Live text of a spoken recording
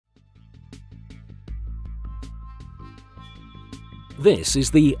This is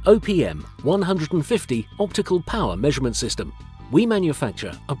the OPM 150 optical power measurement system. We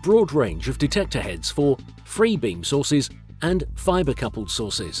manufacture a broad range of detector heads for free beam sources and fiber-coupled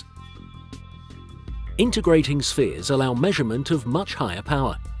sources. Integrating spheres allow measurement of much higher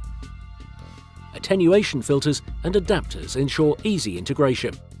power. Attenuation filters and adapters ensure easy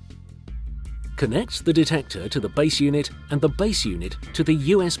integration. Connect the detector to the base unit and the base unit to the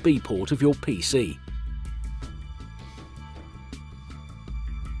USB port of your PC.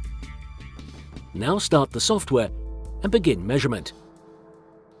 Now start the software and begin measurement.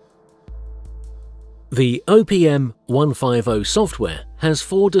 The OPM 150 software has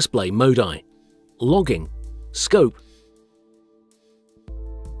 4 display modi: logging, scope,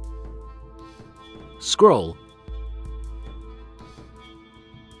 scroll,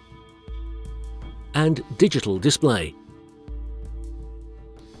 and digital display.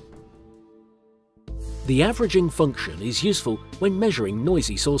 The averaging function is useful when measuring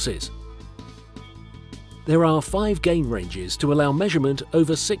noisy sources. There are 5 gain ranges to allow measurement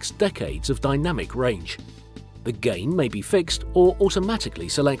over 6 decades of dynamic range. The gain may be fixed or automatically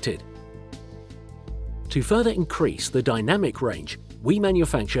selected. To further increase the dynamic range, we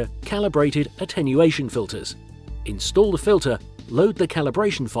manufacture calibrated attenuation filters. Install the filter, load the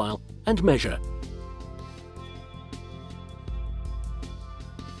calibration file, and measure.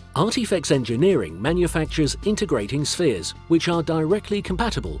 Artifex Engineering manufactures integrating spheres which are directly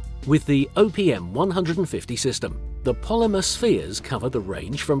compatible with the OPM 150 system. The polymer spheres cover the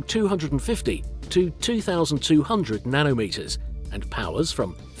range from 250 to 2200 nanometers and powers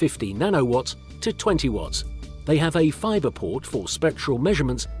from 50 nanowatts to 20 watts. They have a fiber port for spectral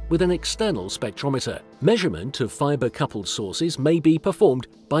measurements with an external spectrometer. Measurement of fiber-coupled sources may be performed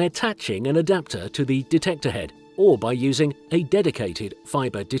by attaching an adapter to the detector head or by using a dedicated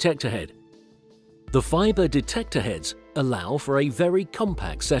fiber detector head. The fiber detector heads allow for a very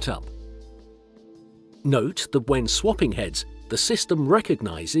compact setup. Note that when swapping heads, the system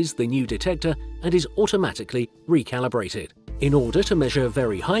recognizes the new detector and is automatically recalibrated. In order to measure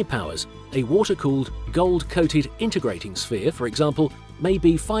very high powers, a water-cooled, gold-coated integrating sphere, for example, may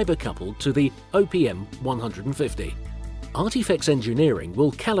be fiber-coupled to the OPM 150. Artifex Engineering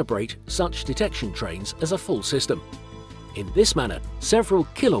will calibrate such detection trains as a full system. In this manner, several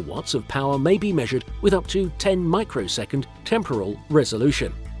kilowatts of power may be measured with up to 10 microsecond temporal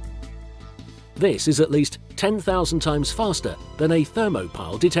resolution. This is at least 10,000 times faster than a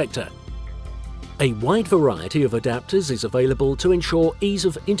thermopile detector. A wide variety of adapters is available to ensure ease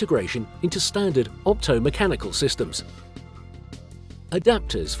of integration into standard optomechanical systems.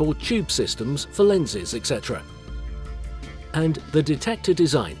 Adapters for tube systems for lenses, etc. And the detector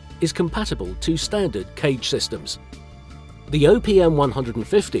design is compatible to standard cage systems. The OPM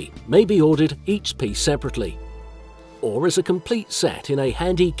 150 may be ordered each piece separately, or as a complete set in a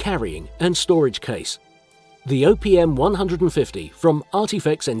handy carrying and storage case. The OPM 150 from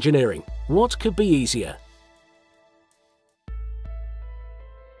Artifex Engineering. What could be easier?